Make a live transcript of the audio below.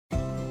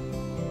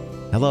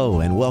Hello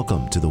and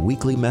welcome to the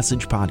weekly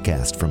message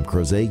podcast from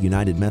Crozet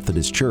United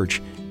Methodist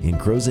Church in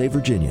Crozet,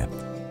 Virginia.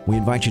 We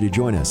invite you to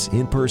join us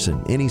in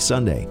person any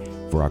Sunday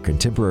for our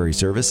contemporary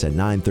service at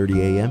 9:30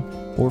 a.m.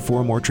 or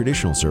for a more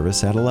traditional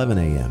service at 11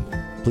 a.m.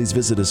 Please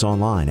visit us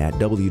online at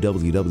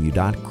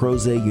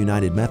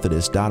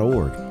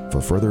www.crozetunitedmethodist.org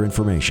for further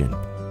information.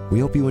 We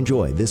hope you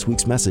enjoy this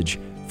week's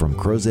message from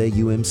Crozet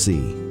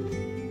UMC.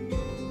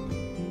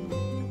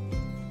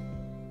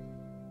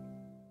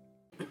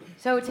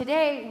 So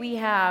today we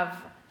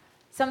have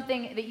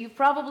something that you've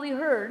probably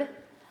heard,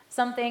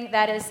 something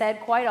that is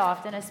said quite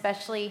often,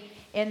 especially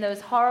in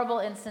those horrible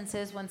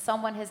instances when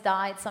someone has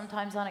died,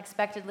 sometimes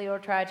unexpectedly or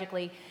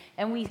tragically,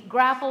 and we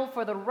grapple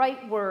for the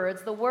right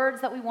words, the words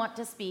that we want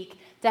to speak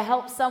to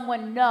help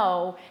someone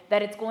know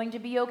that it's going to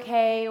be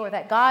okay or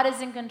that God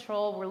is in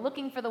control. We're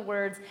looking for the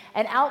words,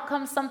 and out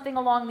comes something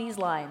along these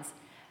lines.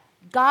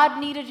 God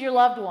needed your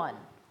loved one.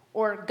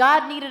 Or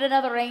God needed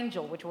another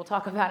angel, which we'll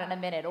talk about in a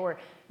minute. Or,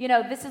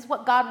 this is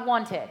what God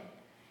wanted.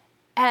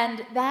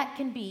 And that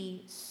can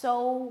be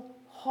so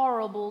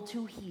horrible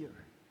to hear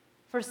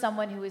for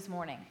someone who is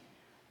mourning.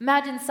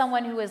 Imagine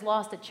someone who has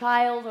lost a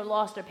child or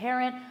lost a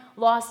parent,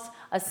 lost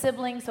a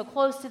sibling so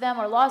close to them,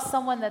 or lost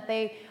someone that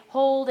they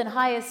hold in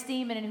high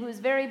esteem and who is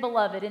very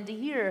beloved. And to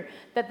hear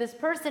that this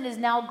person is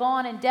now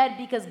gone and dead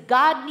because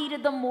God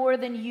needed them more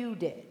than you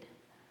did.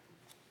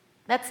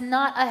 That's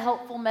not a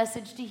helpful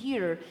message to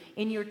hear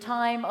in your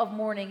time of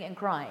mourning and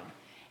crying.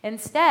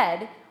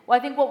 Instead, I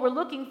think what we're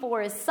looking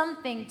for is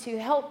something to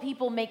help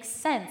people make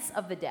sense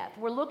of the death.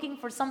 We're looking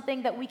for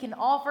something that we can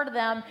offer to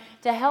them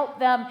to help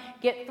them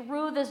get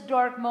through this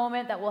dark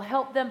moment, that will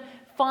help them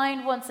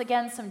find once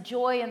again some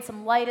joy and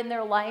some light in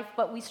their life.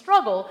 But we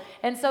struggle,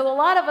 and so a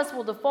lot of us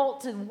will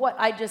default to what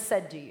I just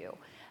said to you.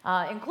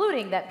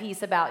 Including that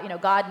piece about,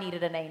 God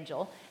needed an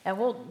angel. And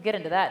we'll get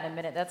into that in a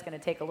minute. That's going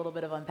to take a little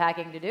bit of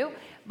unpacking to do.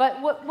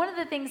 But one of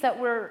the things that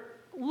we're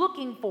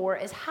looking for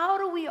is how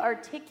do we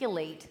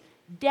articulate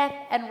death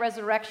and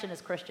resurrection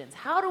as Christians?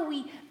 How do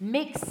we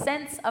make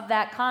sense of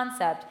that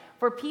concept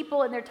for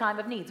people in their time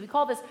of needs? We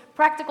call this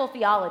practical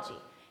theology.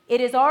 It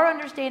is our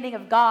understanding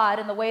of God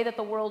and the way that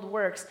the world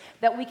works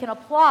that we can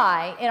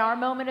apply in our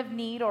moment of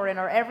need or in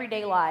our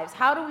everyday lives.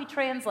 How do we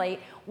translate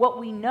what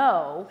we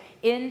know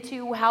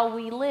into how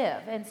we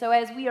live? And so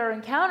as we are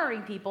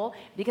encountering people,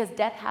 because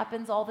death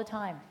happens all the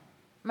time.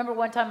 Remember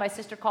one time my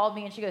sister called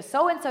me and she goes,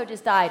 so-and-so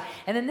just died,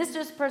 and then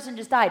this person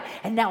just died,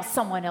 and now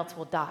someone else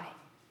will die.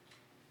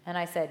 And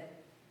I said,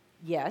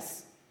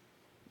 yes.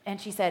 And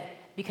she said,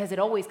 because it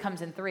always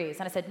comes in threes.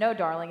 And I said, no,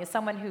 darling, as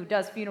someone who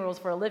does funerals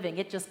for a living,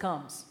 it just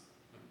comes.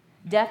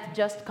 Death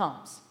just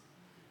comes.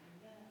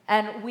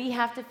 And we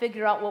have to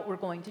figure out what we're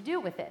going to do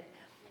with it.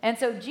 And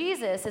so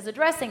Jesus is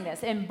addressing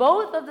this. In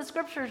both of the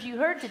scriptures you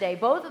heard today,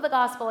 both of the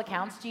gospel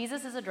accounts,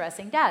 Jesus is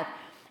addressing death.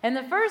 And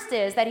the first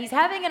is that he's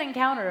having an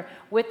encounter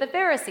with the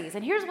Pharisees.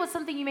 And here's what's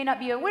something you may not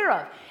be aware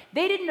of.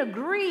 They didn't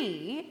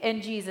agree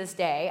in Jesus'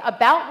 day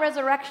about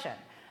resurrection.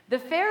 The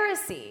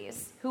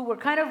Pharisees, who were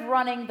kind of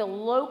running the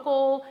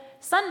local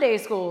Sunday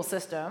school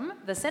system,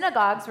 the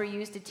synagogues were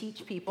used to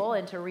teach people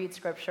and to read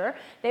Scripture.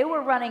 They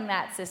were running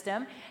that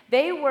system.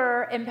 They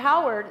were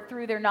empowered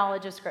through their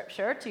knowledge of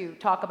Scripture to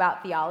talk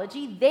about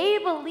theology. They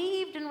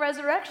believed in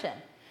resurrection.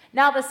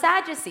 Now, the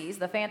Sadducees,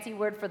 the fancy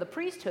word for the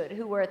priesthood,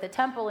 who were at the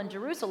temple in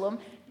Jerusalem,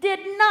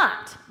 did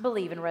not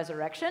believe in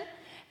resurrection.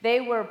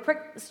 They were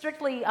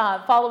strictly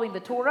following the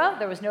Torah.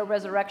 There was no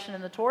resurrection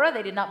in the Torah.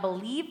 They did not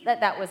believe that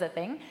that was a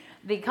thing.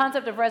 The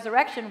concept of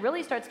resurrection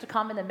really starts to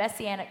come in the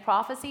messianic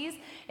prophecies,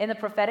 in the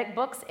prophetic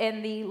books,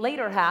 in the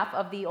later half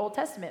of the Old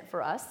Testament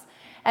for us.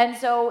 And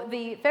so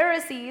the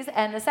Pharisees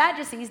and the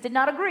Sadducees did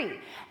not agree.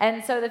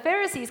 And so the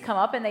Pharisees come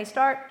up and they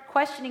start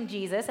questioning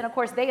Jesus. And of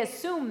course, they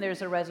assume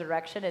there's a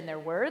resurrection in their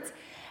words.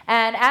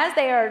 And as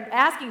they are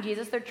asking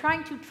Jesus, they're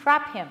trying to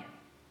trap him.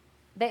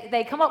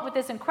 They come up with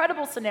this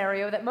incredible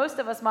scenario that most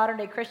of us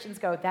modern-day Christians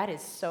go, that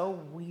is so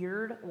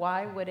weird.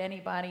 Why would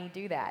anybody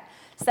do that?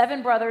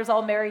 7 brothers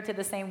all married to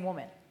the same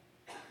woman,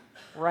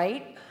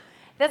 right?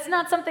 That's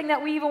not something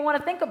that we even want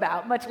to think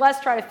about, much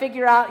less try to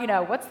figure out,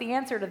 what's the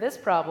answer to this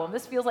problem?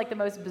 This feels like the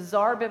most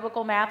bizarre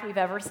biblical math we've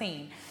ever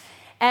seen.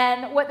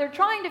 And what they're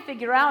trying to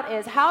figure out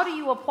is how do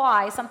you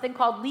apply something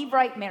called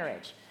levirate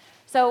marriage?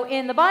 So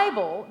in the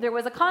Bible, there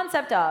was a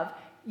concept of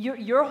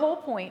your whole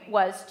point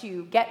was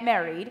to get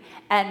married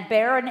and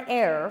bear an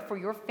heir for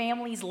your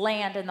family's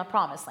land in the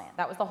promised land.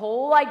 That was the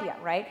whole idea,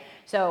 right?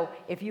 So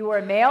if you were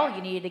a male,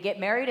 you needed to get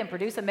married and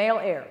produce a male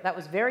heir. That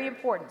was very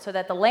important so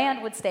that the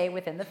land would stay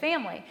within the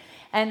family.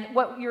 And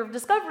what you're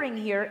discovering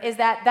here is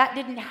that that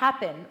didn't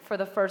happen for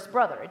the first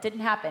brother. It didn't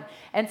happen.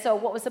 And so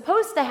what was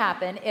supposed to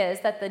happen is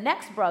that the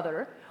next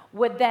brother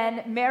would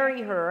then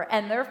marry her,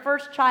 and their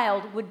first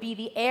child would be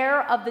the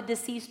heir of the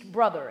deceased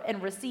brother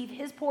and receive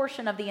his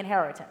portion of the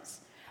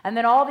inheritance. And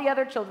then all the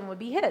other children would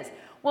be his.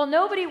 Well,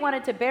 nobody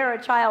wanted to bear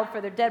a child for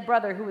their dead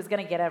brother who was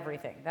going to get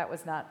everything. That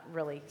was not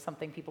really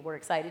something people were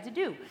excited to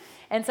do.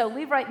 And so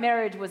levirate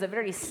marriage was a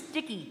very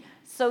sticky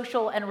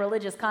social and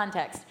religious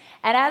context.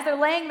 And as they're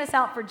laying this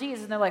out for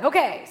Jesus, and they're like,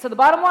 okay, so the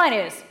bottom line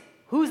is,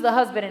 who's the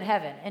husband in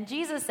heaven? And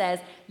Jesus says,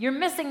 you're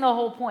missing the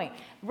whole point.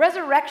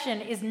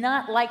 Resurrection is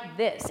not like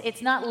this.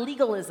 It's not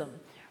legalism.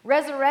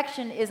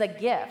 Resurrection is a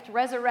gift.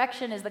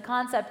 Resurrection is the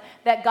concept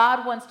that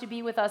God wants to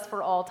be with us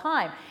for all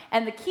time.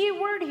 And the key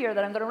word here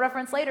that I'm going to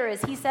reference later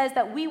is he says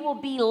that we will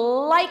be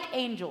like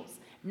angels.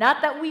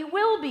 Not that we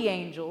will be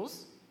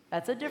angels.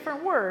 That's a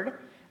different word.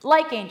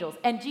 Like angels.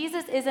 And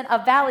Jesus isn't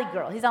a valley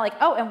girl. He's not like,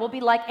 oh, and we'll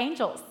be like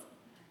angels.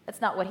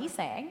 That's not what he's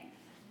saying.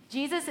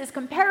 Jesus is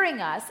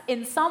comparing us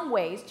in some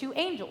ways to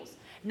angels.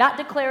 Not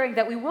declaring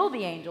that we will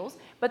be angels,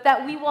 but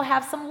that we will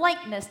have some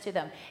likeness to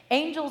them.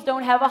 Angels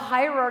don't have a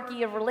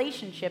hierarchy of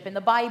relationship in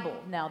the Bible.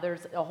 Now,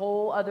 there's a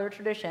whole other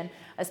tradition,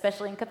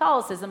 especially in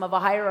Catholicism, of a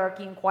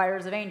hierarchy in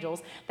choirs of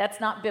angels. That's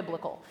not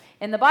biblical.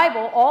 In the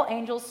Bible, all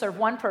angels serve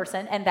one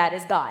person, and that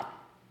is God.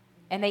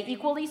 And they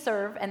equally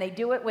serve, and they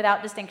do it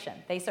without distinction.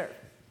 They serve.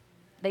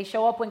 They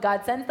show up when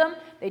God sends them,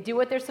 they do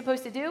what they're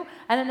supposed to do,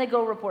 and then they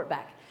go report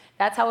back.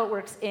 That's how it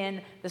works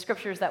in the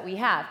scriptures that we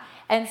have.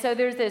 And so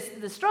there's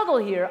the struggle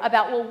here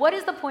about, well, what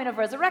is the point of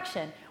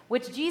resurrection?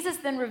 Which Jesus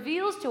then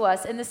reveals to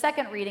us in the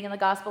second reading in the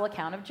gospel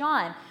account of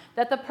John,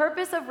 that the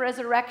purpose of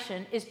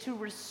resurrection is to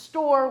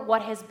restore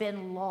what has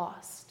been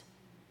lost,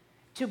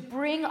 to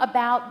bring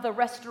about the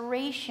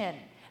restoration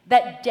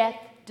that death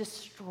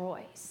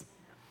destroys.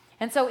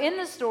 And so in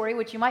this story,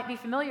 which you might be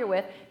familiar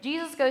with,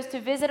 Jesus goes to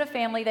visit a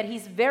family that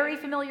he's very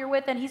familiar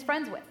with and he's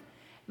friends with.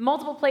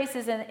 Multiple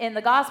places in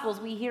the Gospels,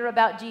 we hear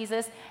about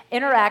Jesus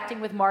interacting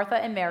with Martha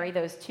and Mary,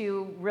 those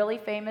two really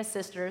famous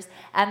sisters,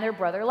 and their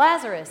brother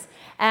Lazarus.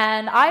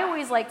 And I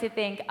always like to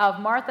think of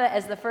Martha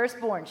as the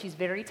firstborn. She's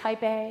very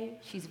type A.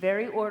 She's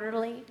very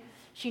orderly.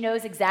 She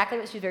knows exactly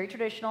what she's very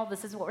traditional.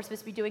 This is what we're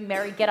supposed to be doing.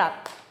 Mary, get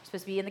up. We're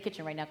supposed to be in the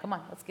kitchen right now. Come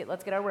on, let's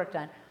get our work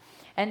done.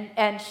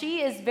 And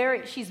she's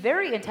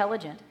very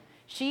intelligent.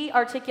 She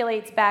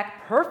articulates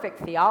back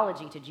perfect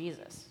theology to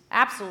Jesus.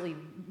 Absolutely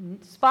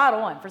spot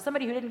on. For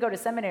somebody who didn't go to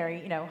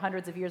seminary,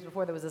 hundreds of years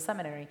before there was a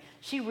seminary,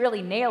 she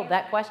really nailed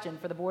that question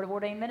for the Board of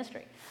Ordained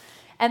Ministry.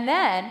 And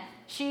then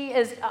she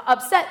is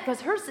upset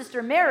because her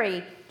sister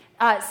Mary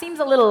seems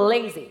a little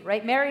lazy,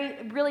 right? Mary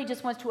really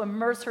just wants to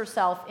immerse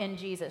herself in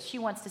Jesus. She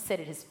wants to sit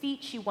at his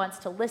feet. She wants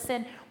to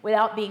listen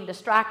without being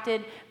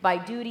distracted by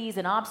duties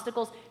and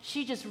obstacles.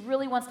 She just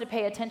really wants to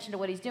pay attention to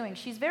what he's doing.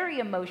 She's very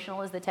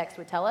emotional, as the text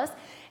would tell us.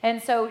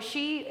 And so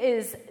she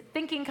is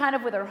thinking kind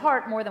of with her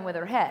heart more than with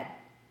her head.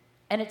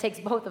 And it takes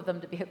both of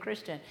them to be a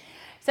Christian.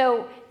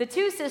 So the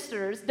two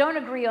sisters don't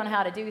agree on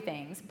how to do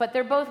things, but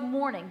they're both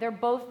mourning. They're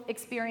both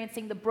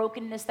experiencing the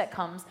brokenness that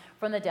comes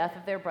from the death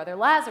of their brother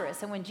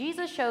Lazarus. And when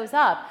Jesus shows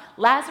up,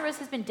 Lazarus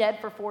has been dead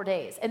for 4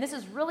 days. And this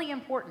is really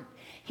important.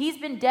 He's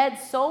been dead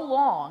so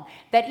long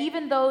that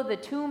even though the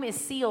tomb is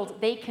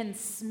sealed, they can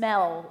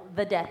smell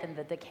the death and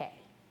the decay.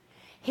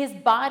 His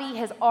body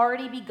has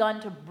already begun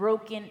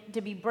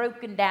to be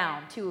broken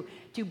down,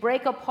 to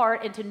break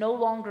apart and to no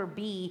longer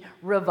be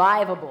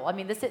revivable. I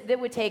mean, that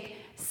would take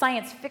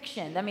science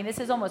fiction. I mean,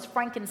 this is almost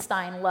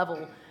Frankenstein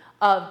level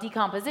of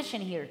decomposition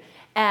here.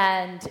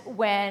 And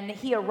when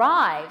he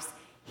arrives,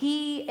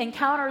 he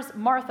encounters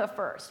Martha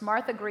first.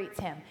 Martha greets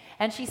him.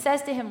 And she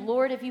says to him,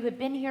 "Lord, if you had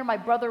been here, my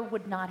brother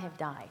would not have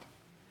died."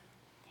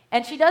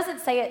 And she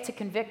doesn't say it to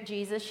convict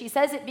Jesus. She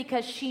says it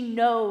because she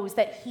knows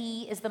that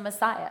he is the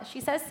Messiah.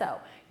 She says so.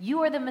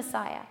 You are the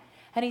Messiah.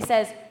 And he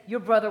says, your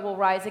brother will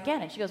rise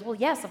again. And she goes, well,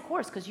 yes, of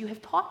course, because you have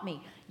taught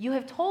me. You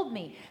have told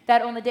me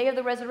that on the day of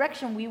the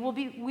resurrection, we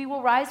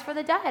will rise for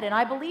the dead. And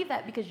I believe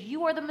that because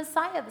you are the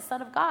Messiah, the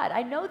Son of God.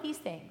 I know these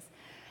things.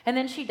 And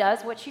then she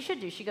does what she should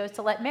do. She goes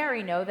to let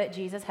Mary know that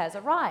Jesus has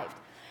arrived.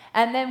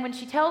 And then when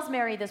she tells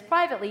Mary this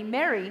privately,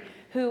 Mary,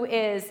 who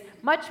is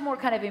much more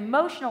kind of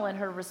emotional in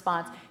her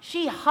response,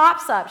 she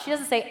hops up. She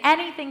doesn't say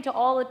anything to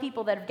all the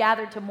people that have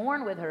gathered to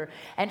mourn with her.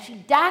 And she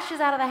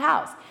dashes out of the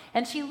house.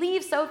 And she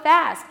leaves so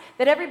fast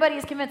that everybody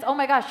is convinced, oh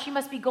my gosh, she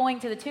must be going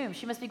to the tomb.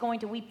 She must be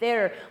going to weep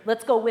there.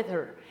 Let's go with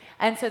her.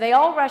 And so they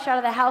all rush out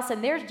of the house,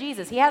 and there's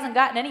Jesus. He hasn't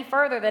gotten any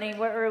further than he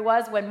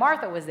was when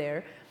Martha was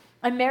there.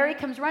 And Mary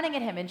comes running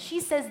at him, and she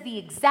says the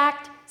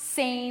exact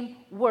same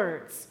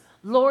words.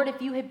 Lord,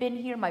 if you had been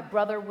here, my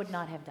brother would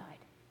not have died.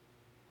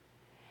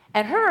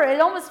 And her, it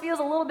almost feels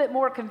a little bit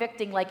more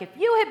convicting, like if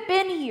you had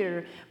been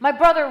here, my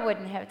brother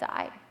wouldn't have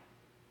died.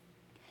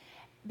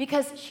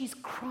 Because she's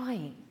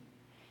crying.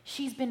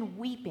 She's been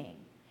weeping.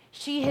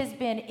 She has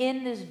been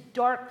in this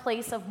dark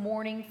place of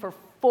mourning for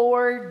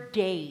 4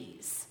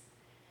 days.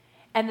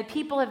 And the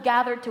people have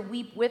gathered to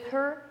weep with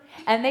her.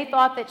 And they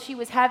thought that she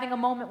was having a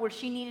moment where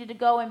she needed to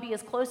go and be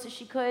as close as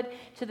she could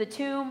to the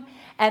tomb.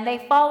 And they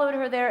followed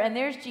her there, and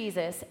there's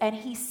Jesus. And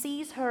he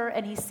sees her,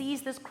 and he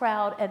sees this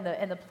crowd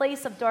and the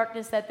place of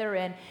darkness that they're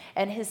in.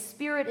 And his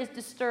spirit is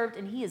disturbed,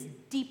 and he is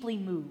deeply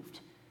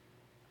moved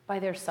by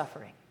their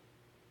suffering.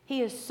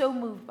 He is so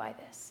moved by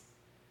this.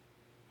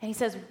 And he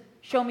says,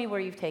 show me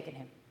where you've taken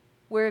him.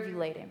 Where have you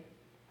laid him?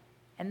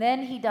 And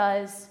then he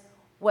does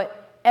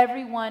what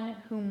everyone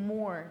who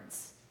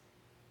mourns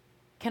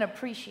can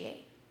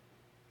appreciate.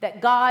 That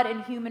God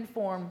in human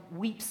form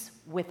weeps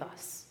with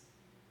us.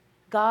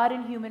 God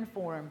in human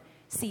form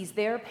sees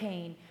their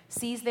pain,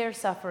 sees their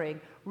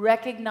suffering,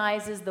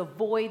 recognizes the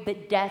void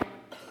that death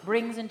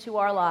brings into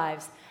our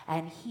lives,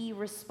 and he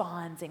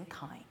responds in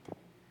kind,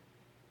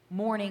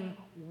 mourning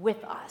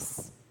with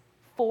us,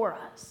 for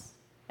us,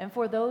 and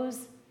for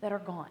those that are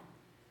gone.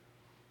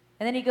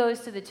 And then he goes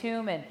to the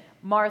tomb, and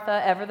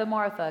Martha, ever the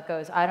Martha,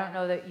 goes, I don't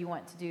know that you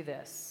want to do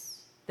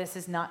this. This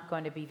is not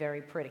going to be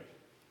very pretty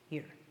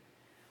here.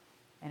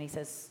 And he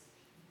says,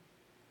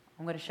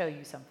 I'm going to show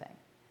you something.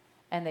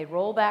 And they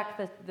roll back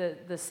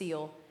the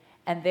seal,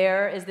 and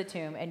there is the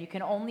tomb, and you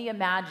can only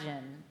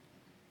imagine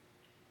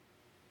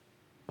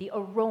the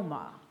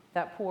aroma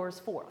that pours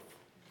forth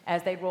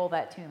as they roll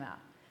that tomb out.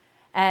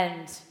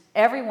 And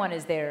everyone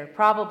is there,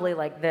 probably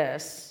like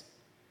this,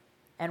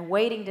 and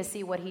waiting to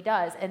see what he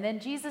does. And then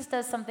Jesus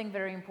does something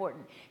very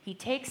important. He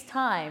takes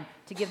time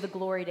to give the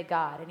glory to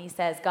God, and he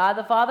says, God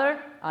the Father,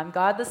 I'm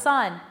God the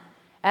Son,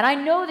 and I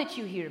know that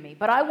you hear me,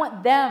 but I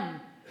want them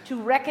to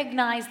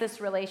recognize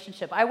this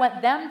relationship. I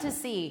want them to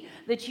see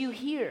that you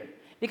hear.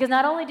 Because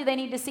not only do they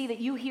need to see that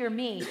you hear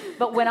me,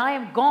 but when I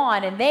am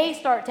gone and they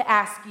start to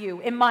ask you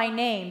in my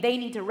name, they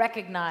need to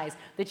recognize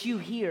that you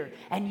hear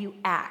and you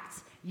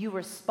act, you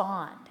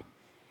respond.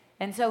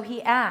 And so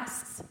he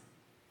asks,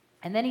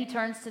 and then he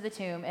turns to the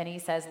tomb and he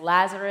says,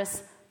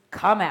 Lazarus,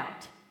 come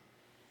out.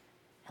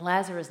 And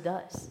Lazarus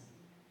does.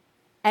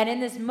 And in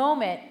this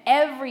moment,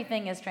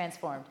 everything is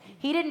transformed.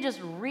 He didn't just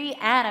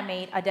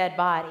reanimate a dead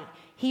body.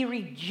 He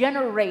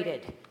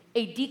regenerated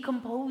a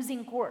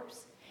decomposing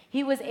corpse.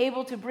 He was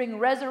able to bring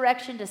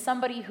resurrection to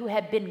somebody who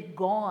had been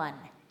gone.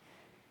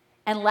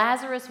 And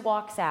Lazarus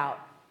walks out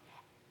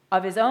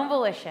of his own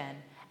volition,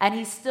 and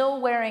he's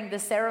still wearing the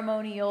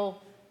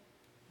ceremonial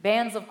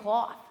bands of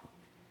cloth.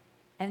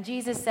 And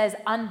Jesus says,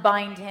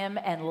 unbind him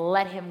and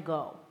let him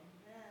go.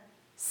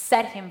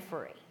 Set him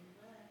free.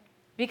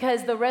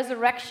 Because the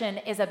resurrection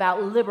is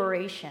about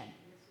liberation.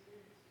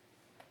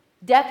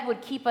 Death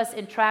would keep us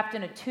entrapped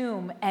in a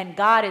tomb, and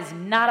God is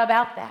not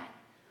about that.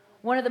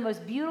 One of the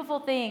most beautiful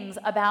things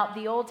about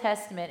the Old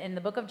Testament in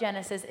the book of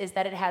Genesis is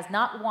that it has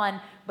not one,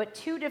 but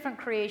two different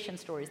creation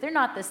stories. They're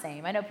not the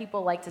same. I know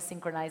people like to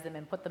synchronize them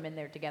and put them in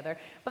there together,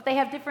 but they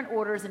have different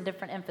orders and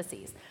different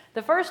emphases.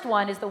 The first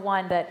one is the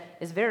one that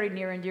is very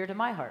near and dear to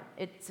my heart.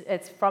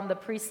 It's from the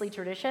priestly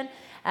tradition,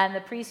 and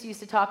the priests used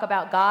to talk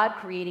about God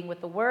creating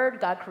with the Word,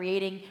 God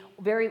creating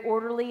very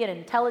orderly and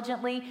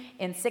intelligently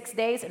in 6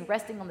 days and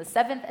resting on the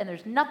seventh, and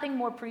there's nothing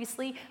more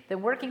priestly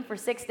than working for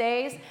 6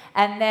 days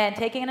and then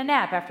taking a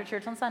nap after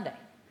church on Sunday.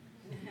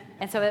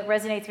 And so it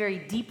resonates very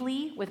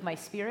deeply with my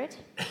spirit,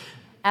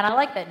 and I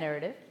like that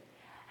narrative.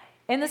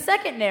 In the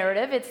second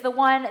narrative, it's the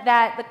one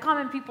that the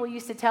common people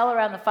used to tell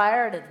around the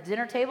fire at the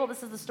dinner table.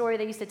 This is the story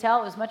they used to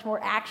tell. It was much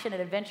more action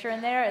and adventure in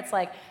there. It's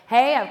like,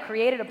 hey, I've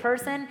created a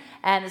person,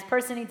 and this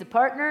person needs a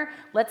partner.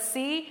 Let's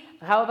see.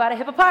 How about a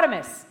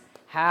hippopotamus?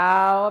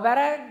 How about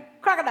a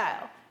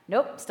crocodile?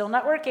 Nope, still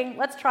not working.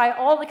 Let's try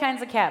all the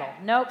kinds of cattle.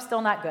 Nope,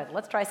 still not good.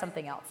 Let's try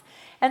something else.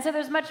 And so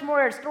there's much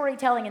more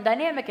storytelling and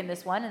dynamic in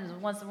this one, and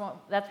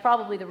that's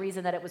probably the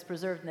reason that it was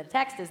preserved in the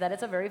text, is that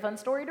it's a very fun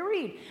story to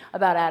read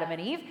about Adam and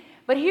Eve.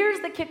 But here's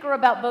the kicker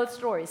about both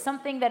stories,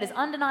 something that is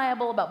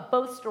undeniable about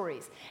both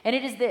stories, and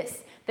it is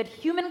this, that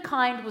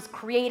humankind was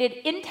created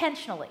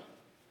intentionally.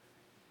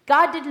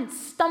 God didn't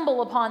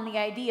stumble upon the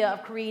idea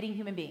of creating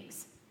human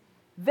beings.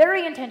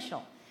 Very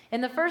intentional.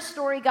 In the first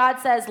story, God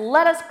says,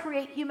 let us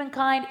create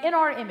humankind in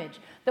our image,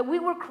 that we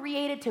were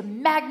created to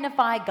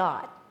magnify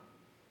God.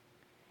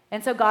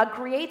 And so God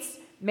creates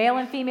male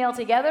and female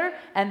together,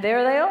 and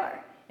there they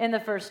are in the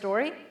first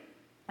story,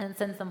 and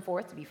sends them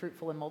forth to be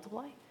fruitful and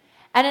multiply.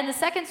 And in the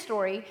second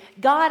story,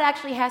 God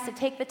actually has to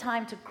take the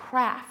time to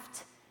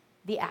craft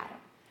the Adam.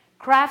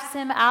 Crafts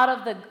him out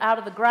of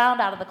the ground,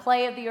 out of the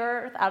clay of the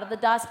earth, out of the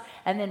dust,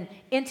 and then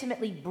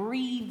intimately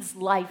breathes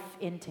life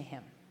into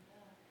him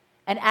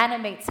and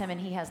animates him, and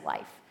he has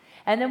life.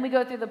 And then we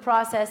go through the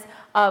process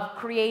of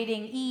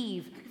creating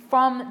Eve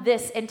from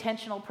this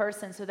intentional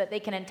person so that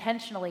they can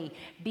intentionally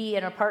be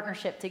in a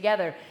partnership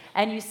together.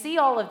 And you see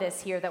all of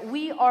this here, that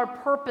we are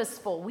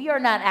purposeful. We are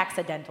not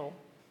accidental.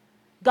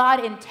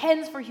 God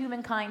intends for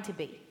humankind to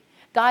be.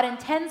 God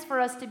intends for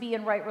us to be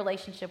in right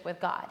relationship with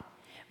God.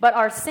 But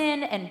our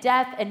sin and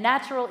death and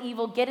natural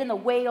evil get in the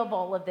way of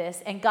all of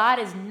this, and God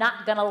is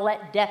not going to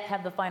let death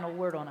have the final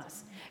word on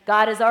us.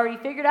 God has already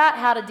figured out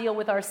how to deal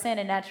with our sin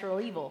and natural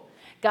evil.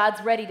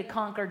 God's ready to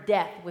conquer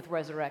death with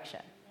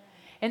resurrection.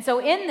 And so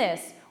in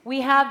this,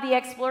 we have the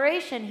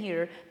exploration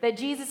here that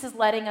Jesus is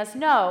letting us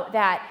know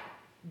that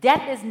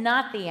death is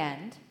not the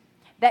end,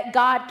 that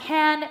God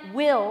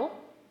will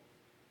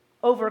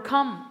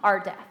overcome our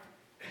death.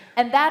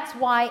 And that's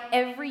why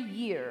every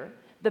year,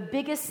 the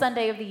biggest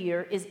Sunday of the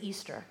year is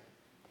Easter.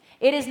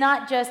 It is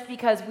not just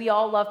because we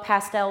all love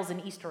pastels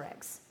and Easter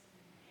eggs.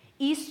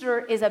 Easter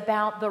is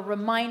about the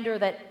reminder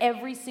that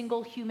every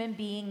single human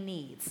being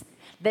needs,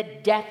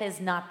 that death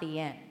is not the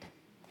end.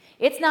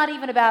 It's not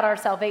even about our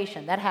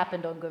salvation. That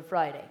happened on Good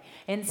Friday.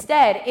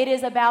 Instead, it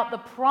is about the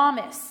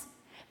promise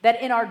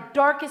that in our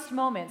darkest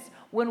moments,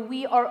 when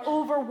we are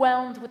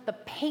overwhelmed with the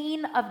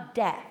pain of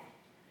death,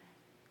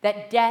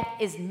 that death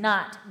is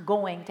not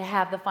going to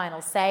have the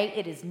final say.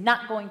 It is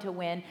not going to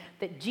win.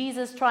 That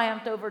Jesus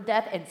triumphed over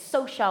death, and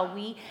so shall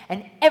we.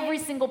 And every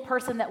single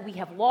person that we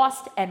have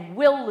lost and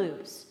will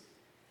lose,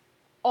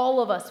 all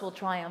of us will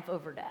triumph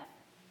over death.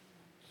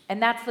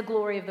 And that's the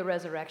glory of the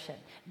resurrection.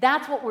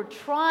 That's what we're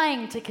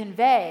trying to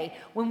convey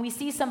when we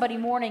see somebody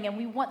mourning and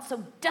we want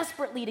so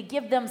desperately to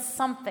give them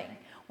something.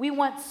 We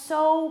want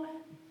so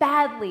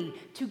badly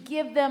to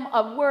give them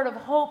a word of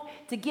hope,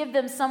 to give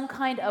them some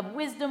kind of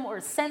wisdom or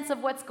sense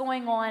of what's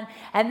going on.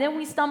 And then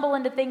we stumble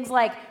into things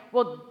like,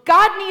 well,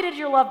 God needed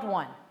your loved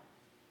one.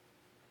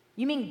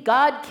 You mean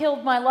God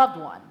killed my loved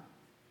one?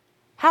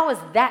 How is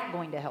that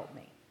going to help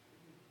me?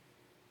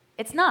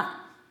 It's not.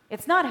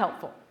 It's not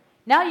helpful.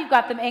 Now you've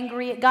got them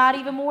angry at God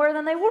even more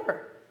than they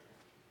were.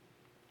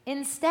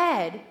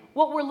 Instead,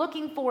 what we're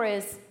looking for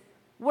is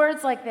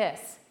words like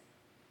this.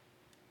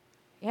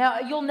 You know,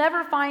 you'll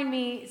never find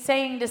me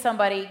saying to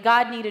somebody,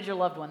 God needed your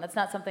loved one. That's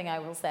not something I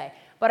will say.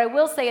 But I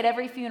will say at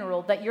every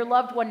funeral that your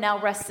loved one now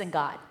rests in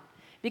God.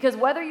 Because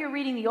whether you're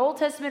reading the Old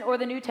Testament or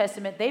the New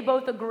Testament, they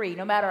both agree,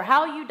 no matter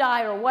how you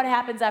die or what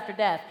happens after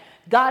death,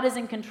 God is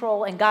in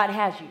control and God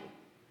has you.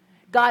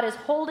 God is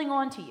holding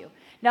on to you.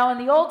 Now,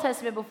 in the Old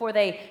Testament, before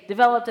they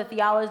developed a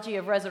theology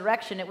of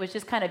resurrection, it was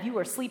just kind of you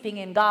are sleeping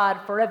in God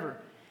forever.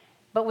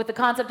 But with the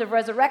concept of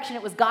resurrection,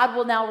 it was God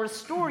will now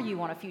restore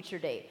you on a future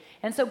date.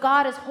 And so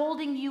God is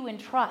holding you in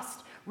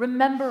trust,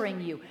 remembering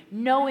you,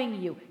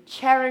 knowing you,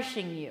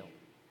 cherishing you,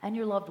 and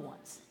your loved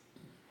ones.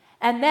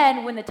 And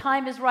then when the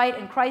time is right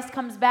and Christ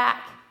comes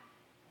back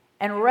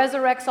and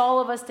resurrects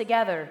all of us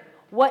together,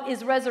 what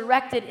is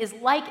resurrected is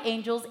like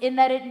angels in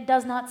that it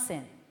does not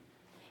sin.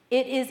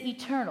 It is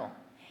eternal.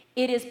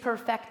 It is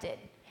perfected.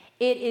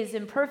 It is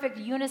in perfect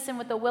unison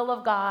with the will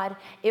of God.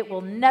 It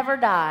will never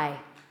die.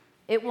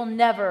 It will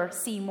never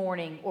see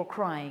mourning or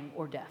crying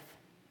or death.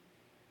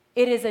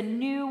 It is a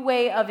new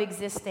way of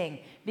existing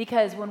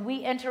because when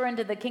we enter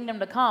into the kingdom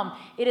to come,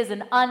 it is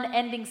an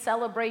unending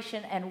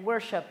celebration and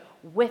worship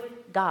with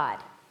God.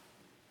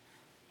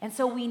 And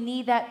so we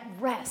need that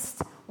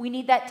rest. We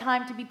need that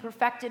time to be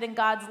perfected in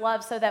God's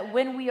love so that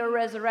when we are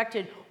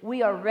resurrected,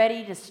 we are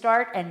ready to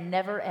start and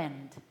never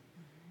end.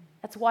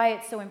 That's why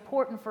it's so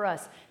important for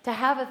us to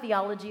have a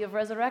theology of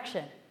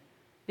resurrection.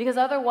 Because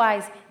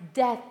otherwise,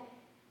 death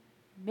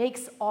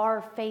makes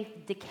our faith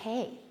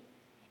decay.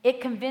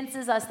 It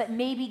convinces us that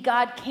maybe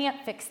God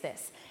can't fix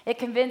this. It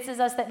convinces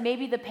us that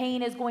maybe the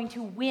pain is going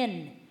to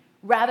win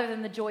rather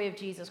than the joy of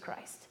Jesus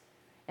Christ.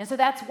 And so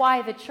that's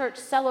why the church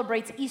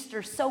celebrates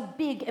Easter so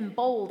big and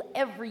bold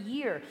every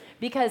year.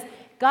 Because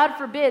God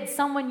forbid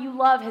someone you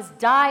love has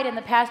died in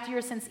the past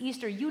year since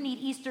Easter. You need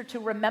Easter to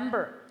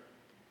remember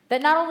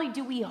that not only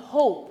do we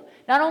hope,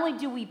 not only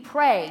do we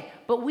pray,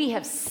 but we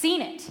have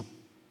seen it.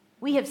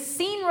 We have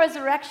seen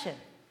resurrection.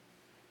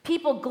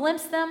 People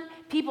glimpsed them.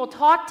 People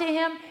talked to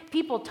him.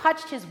 People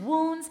touched his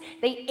wounds.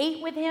 They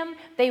ate with him.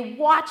 They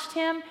watched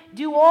him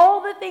do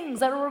all the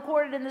things that are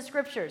recorded in the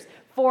scriptures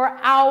for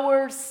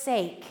our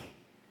sake,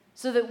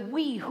 so that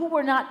we who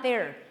were not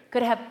there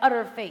could have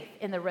utter faith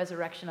in the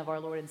resurrection of our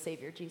Lord and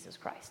Savior, Jesus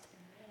Christ,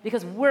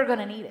 because we're going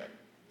to need it.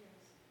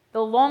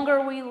 The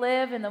longer we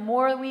live and the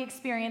more we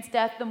experience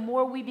death, the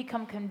more we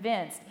become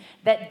convinced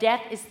that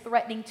death is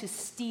threatening to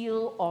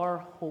steal our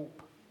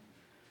hope.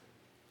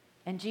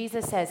 And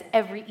Jesus says,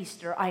 every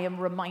Easter, I am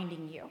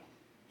reminding you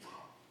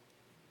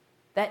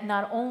that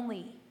not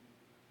only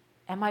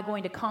am I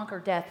going to conquer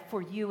death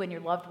for you and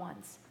your loved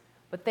ones,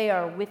 but they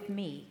are with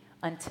me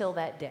until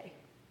that day.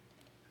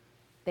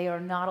 They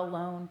are not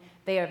alone.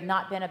 They have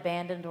not been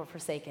abandoned or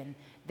forsaken.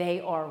 They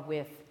are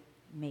with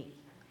me,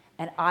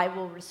 and I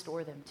will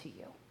restore them to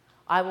you.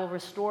 I will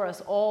restore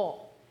us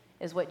all,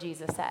 is what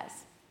Jesus says.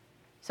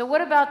 So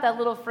what about that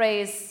little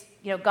phrase,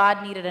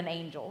 God needed an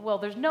angel? Well,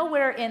 there's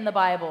nowhere in the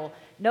Bible,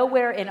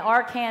 nowhere in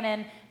our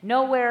canon,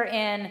 nowhere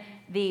in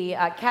the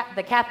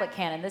Catholic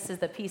canon. This is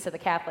the piece of the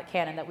Catholic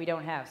canon that we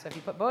don't have. So if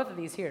you put both of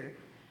these here,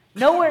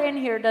 nowhere in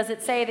here does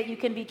it say that you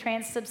can be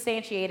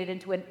transubstantiated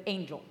into an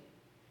angel.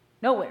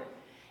 Nowhere.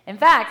 In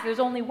fact, there's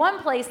only one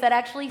place that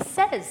actually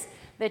says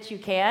that you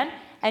can,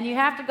 and you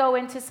have to go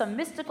into some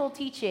mystical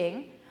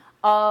teaching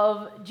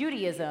of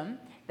Judaism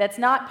that's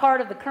not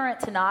part of the current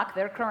Tanakh,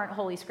 their current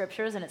Holy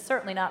Scriptures, and it's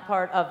certainly not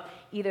part of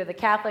either the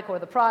Catholic or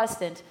the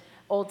Protestant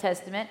Old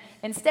Testament.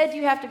 Instead,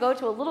 you have to go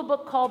to a little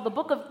book called the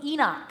Book of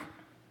Enoch,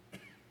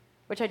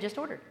 which I just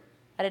ordered.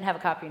 I didn't have a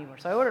copy anymore,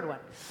 so I ordered one.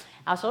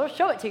 I'll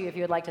show it to you if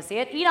you would like to see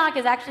it. Enoch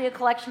is actually a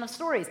collection of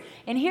stories.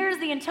 And here's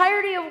the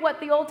entirety of what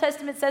the Old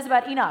Testament says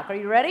about Enoch. Are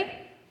you ready?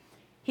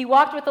 He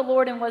walked with the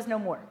Lord and was no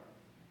more.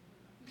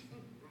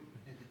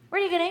 Where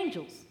do you get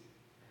angels?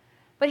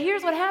 But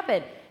here's what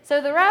happened.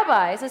 So the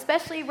rabbis,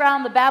 especially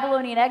around the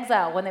Babylonian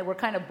exile, when they were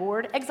kind of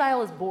bored,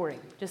 exile is boring,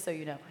 just so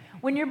you know.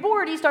 When you're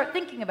bored, you start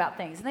thinking about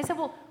things. And they said,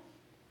 well,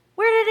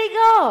 where did he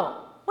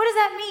go? What does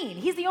that mean?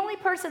 He's the only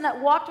person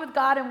that walked with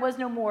God and was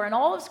no more in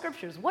all of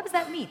Scriptures. What does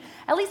that mean?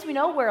 At least we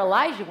know where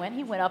Elijah went.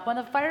 He went up on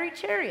the fiery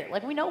chariot.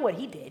 Like, we know what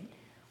he did.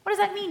 What does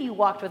that mean, you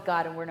walked with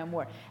God and were no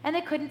more? And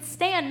they couldn't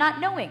stand not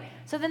knowing.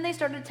 So then they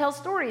started to tell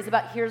stories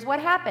about here's what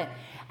happened.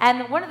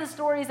 And one of the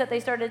stories that they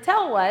started to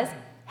tell was,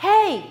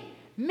 hey,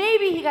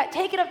 maybe he got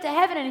taken up to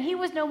heaven and he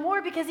was no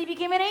more because he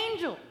became an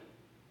angel.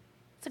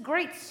 It's a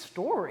great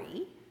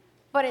story,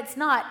 but it's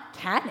not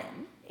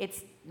canon.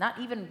 It's not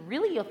even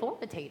really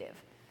authoritative.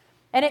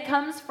 And it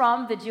comes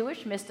from the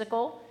Jewish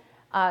mystical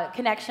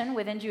connection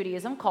within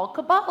Judaism called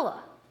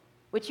Kabbalah,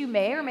 which you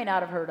may or may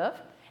not have heard of.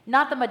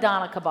 Not the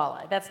Madonna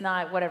Kabbalah. That's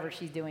not, whatever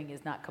she's doing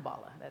is not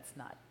Kabbalah. That's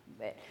not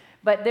it.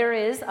 But there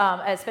is,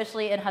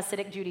 especially in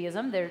Hasidic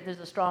Judaism, there's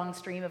a strong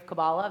stream of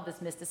Kabbalah, of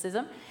this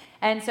mysticism.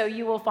 And so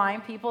you will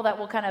find people that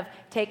will kind of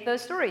take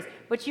those stories.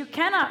 But you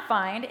cannot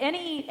find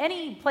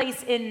any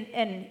place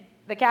in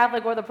the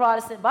Catholic or the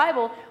Protestant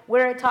Bible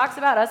where it talks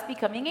about us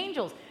becoming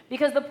angels.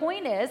 Because the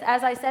point is,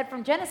 as I said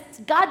from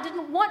Genesis, God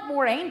didn't want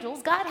more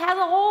angels. God has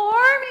a whole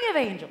army of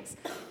angels.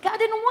 God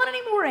didn't want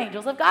any more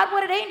angels. If God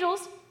wanted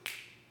angels,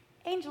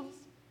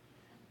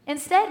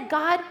 instead,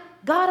 God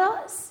got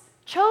us,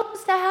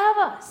 chose to have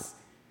us,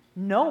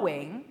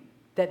 knowing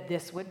that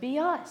this would be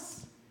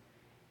us.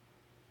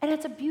 And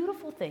it's a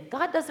beautiful thing.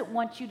 God doesn't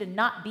want you to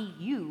not be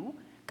you.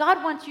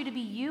 God wants you to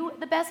be you,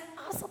 the best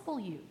possible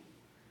you.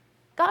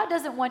 God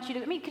doesn't want you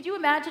to, could you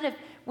imagine if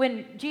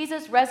when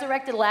Jesus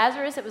resurrected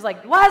Lazarus, it was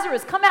like,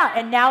 Lazarus, come out,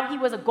 and now he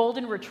was a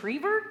golden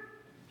retriever?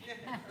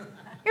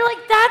 You're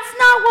like, that's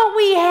not what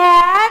we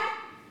had.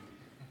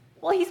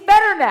 Well, he's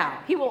better now.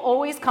 He will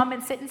always come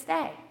and sit and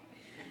stay.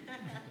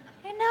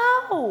 And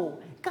no,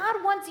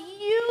 God wants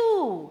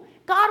you.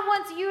 God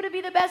wants you to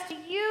be the best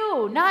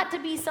you, not to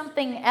be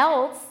something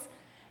else.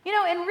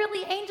 And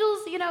really, angels,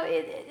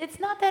 it's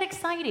not that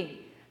exciting.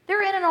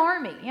 They're in an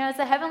army. It's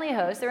a heavenly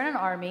host. They're in an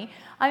army.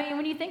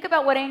 When you think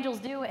about what angels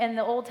do in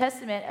the Old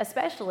Testament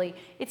especially,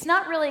 it's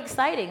not really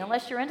exciting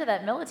unless you're into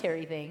that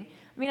military thing.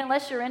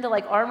 Unless you're into,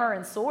 like, armor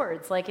and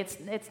swords. Like,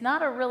 it's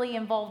not a really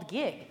involved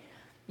gig.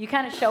 You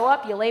kind of show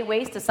up, you lay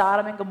waste to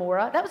Sodom and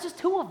Gomorrah. That was just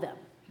 2 of them,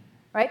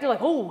 right? They're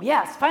like, oh,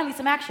 yes, finally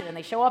some action. And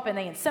they show up and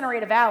they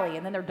incinerate a valley,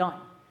 and then they're done.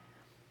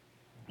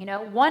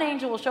 One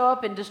angel will show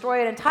up and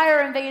destroy an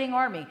entire invading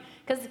army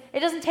because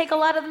it doesn't take a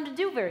lot of them to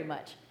do very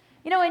much.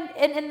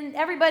 And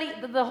everybody,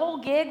 the whole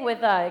gig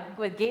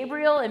with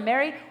Gabriel and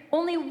Mary,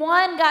 only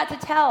one got to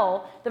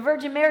tell the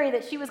Virgin Mary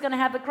that she was going to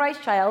have the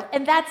Christ child,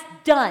 and that's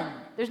done.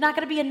 There's not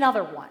going to be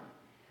another one,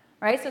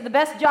 right? So the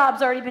best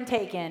job's already been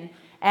taken,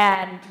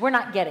 and we're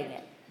not getting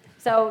it.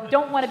 So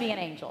don't want to be an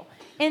angel.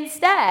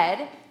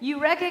 Instead, you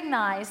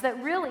recognize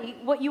that really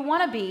what you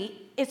want to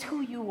be is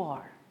who you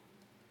are.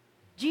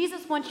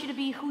 Jesus wants you to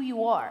be who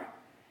you are.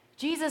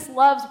 Jesus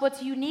loves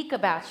what's unique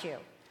about you.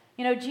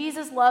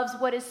 Jesus loves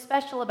what is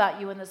special about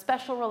you and the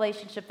special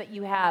relationship that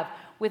you have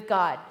with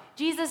God.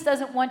 Jesus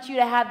doesn't want you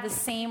to have the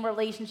same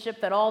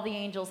relationship that all the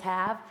angels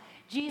have.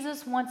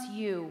 Jesus wants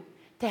you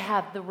to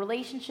have the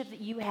relationship that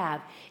you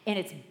have in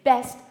its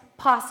best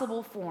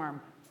possible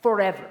form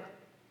forever.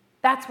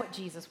 That's what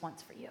Jesus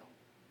wants for you.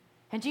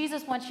 And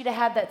Jesus wants you to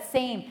have that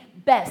same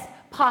best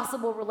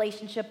possible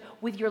relationship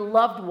with your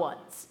loved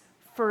ones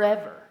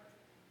forever.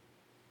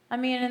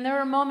 And there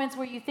are moments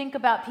where you think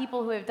about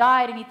people who have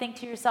died and you think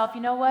to yourself,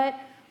 you know what?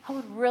 I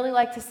would really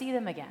like to see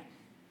them again.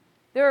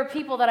 There are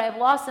people that I have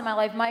lost in my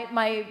life.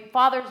 My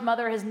father's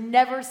mother has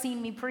never seen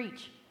me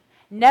preach,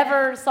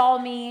 never saw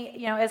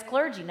me, as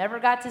clergy, never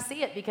got to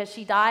see it because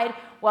she died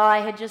while I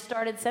had just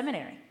started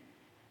seminary.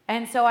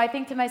 And so I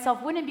think to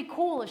myself, wouldn't it be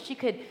cool if she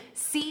could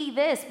see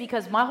this,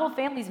 because my whole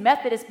family's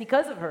Methodist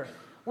because of her?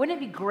 Wouldn't it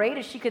be great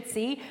if she could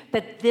see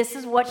that this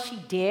is what she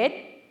did?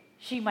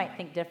 She might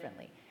think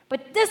differently,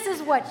 but this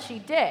is what she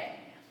did.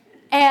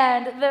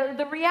 And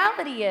the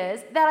reality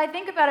is that I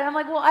think about it, and I'm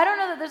like, well, I don't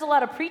know that there's a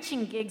lot of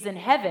preaching gigs in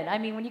heaven.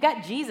 When you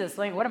got Jesus,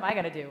 like, what am I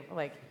going to do?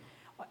 Like,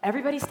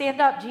 everybody stand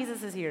up,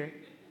 Jesus is here.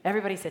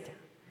 Everybody sit down.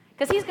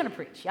 Because he's going to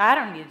preach. I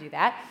don't need to do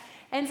that.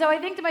 And so I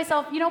think to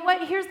myself, you know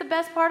what? Here's the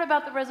best part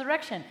about the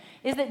resurrection,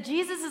 is that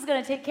Jesus is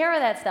going to take care of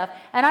that stuff,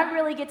 and I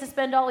really get to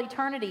spend all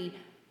eternity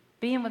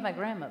being with my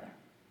grandmother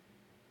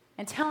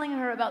and telling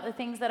her about the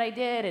things that I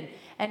did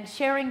and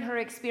sharing her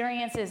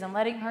experiences and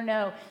letting her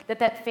know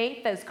that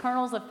faith, those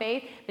kernels of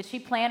faith that she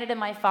planted in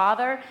my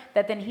father,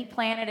 that then he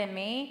planted in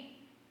me,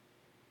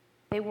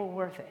 they were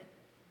worth it.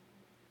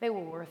 They were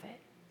worth it.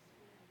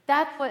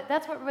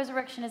 That's what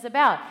resurrection is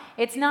about.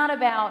 It's not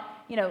about,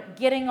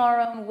 getting our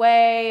own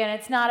way, and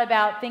it's not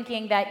about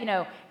thinking that,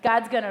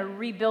 God's going to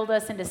rebuild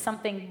us into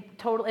something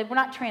totally. We're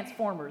not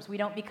transformers. We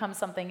don't become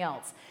something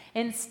else.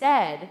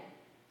 Instead,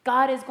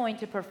 God is going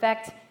to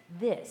perfect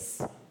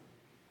this.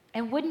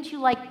 And wouldn't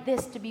you like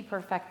this to be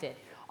perfected?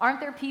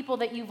 Aren't there people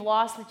that you've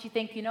lost that you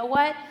think, you know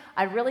what?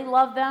 I really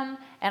love them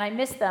and I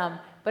miss them,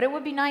 but it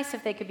would be nice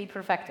if they could be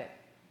perfected.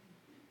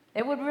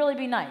 It would really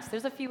be nice.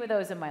 There's a few of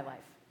those in my life.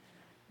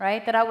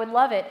 Right? That I would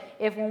love it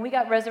if when we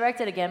got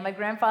resurrected again, my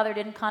grandfather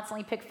didn't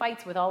constantly pick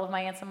fights with all of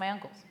my aunts and my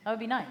uncles. That would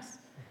be nice.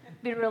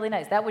 It'd be really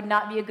nice. That would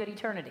not be a good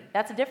eternity.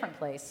 That's a different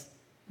place,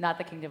 not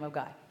the kingdom of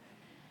God.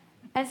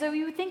 And so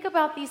you think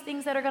about these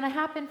things that are going to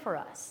happen for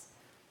us.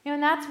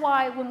 And that's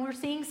why when we're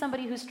seeing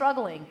somebody who's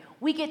struggling,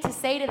 we get to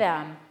say to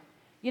them,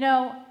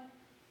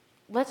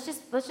 let's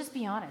just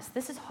be honest.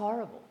 This is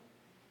horrible.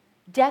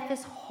 Death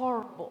is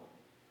horrible.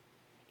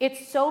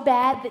 It's so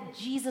bad that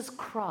Jesus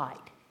cried.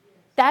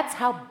 That's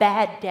how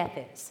bad death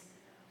is.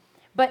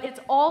 But it's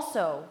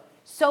also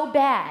so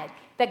bad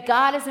that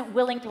God isn't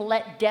willing to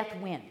let death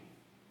win.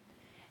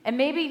 And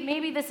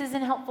maybe this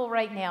isn't helpful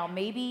right now.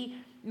 Maybe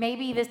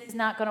this is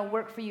not going to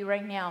work for you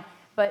right now.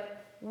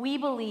 But we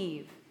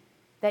believe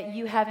that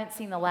you haven't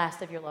seen the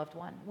last of your loved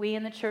one. We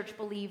in the church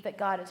believe that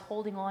God is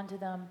holding on to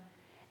them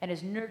and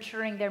is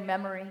nurturing their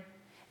memory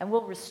and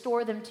will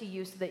restore them to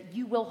you so that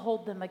you will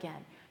hold them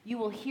again. You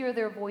will hear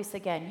their voice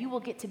again. You will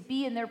get to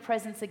be in their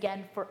presence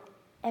again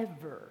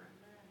forever.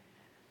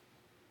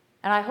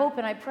 And I hope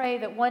and I pray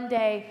that one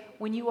day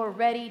when you are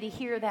ready to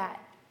hear that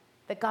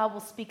God will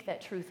speak that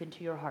truth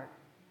into your heart.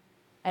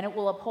 And it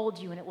will uphold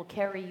you and it will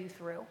carry you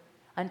through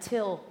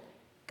until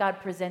God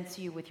presents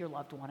you with your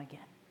loved one again.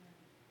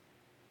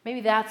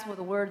 Maybe that's what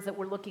the words that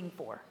we're looking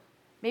for.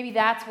 Maybe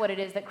that's what it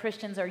is that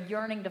Christians are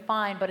yearning to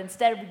find, but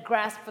instead we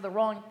grasp for the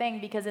wrong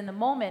thing because in the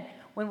moment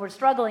when we're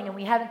struggling and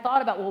we haven't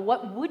thought about, well,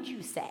 what would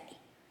you say?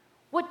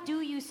 What do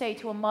you say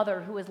to a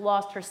mother who has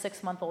lost her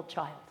 6-month-old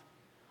child?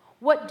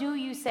 What do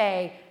you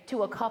say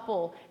to a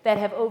couple that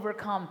have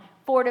overcome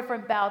 4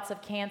 different bouts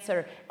of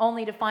cancer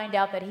only to find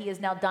out that he is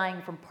now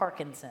dying from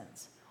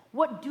Parkinson's?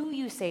 What do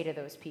you say to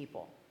those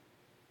people?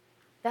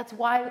 That's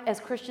why, as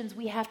Christians,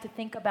 we have to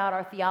think about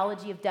our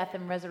theology of death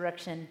and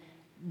resurrection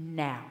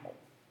now.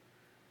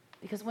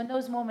 Because when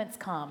those moments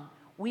come,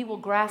 we will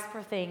grasp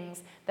for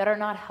things that are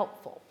not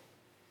helpful.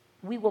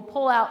 We will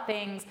pull out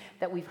things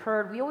that we've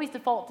heard. We always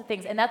default to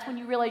things, and that's when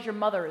you realize your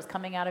mother is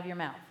coming out of your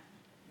mouth.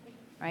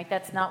 Right?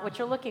 That's not what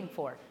you're looking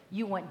for.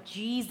 You want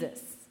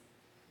Jesus.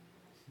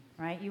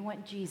 Right? You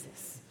want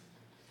Jesus.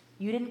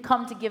 You didn't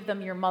come to give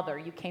them your mother.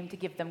 You came to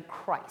give them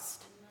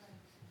Christ.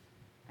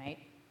 Right?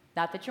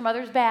 Not that your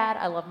mother's bad.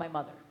 I love my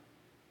mother.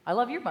 I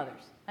love your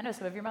mothers. I know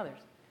some of your mothers.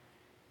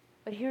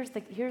 But here's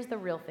the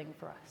real thing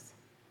for us.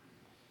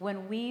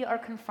 When we are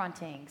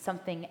confronting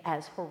something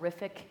as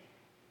horrific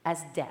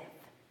as death,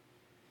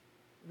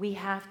 we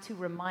have to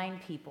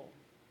remind people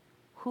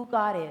who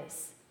God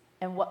is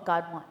and what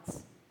God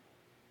wants.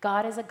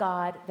 God is a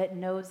God that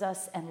knows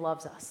us and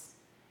loves us.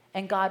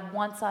 And God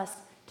wants us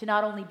to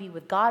not only be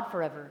with God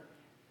forever,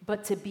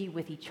 but to be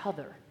with each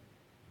other.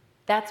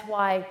 That's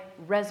why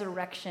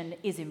resurrection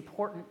is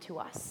important to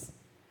us,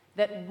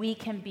 that we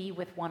can be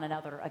with one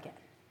another again.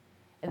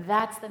 And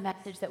that's the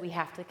message that we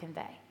have to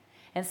convey.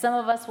 And some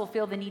of us will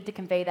feel the need to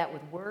convey that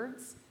with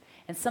words,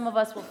 and some of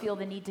us will feel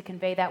the need to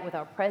convey that with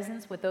our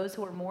presence, with those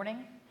who are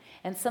mourning,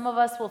 and some of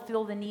us will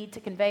feel the need to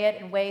convey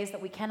it in ways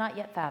that we cannot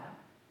yet fathom.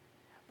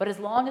 But as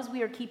long as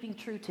we are keeping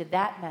true to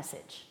that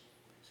message,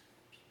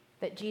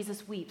 that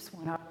Jesus weeps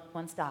when our loved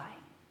ones die,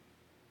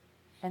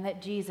 and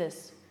that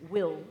Jesus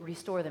will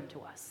restore them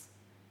to us,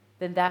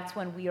 then that's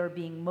when we are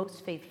being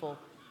most faithful,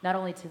 not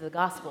only to the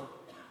gospel,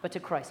 but to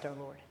Christ our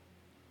Lord.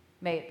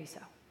 May it be so.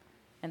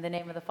 In the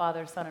name of the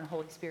Father, Son, and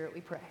Holy Spirit, we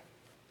pray.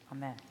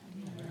 Amen.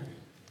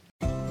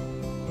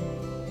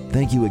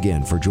 Thank you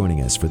again for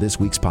joining us for this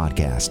week's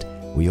podcast.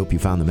 We hope you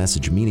found the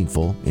message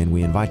meaningful, and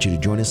we invite you to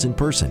join us in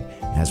person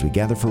as we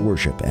gather for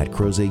worship at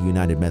Crozet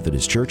United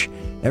Methodist Church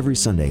every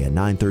Sunday at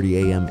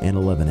 9:30 a.m. and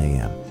 11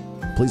 a.m.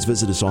 Please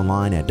visit us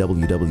online at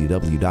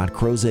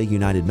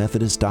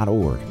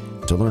www.crozetunitedmethodist.org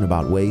to learn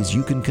about ways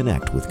you can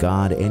connect with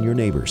God and your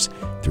neighbors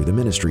through the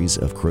ministries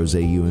of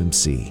Crozet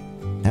UMC.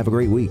 Have a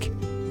great week.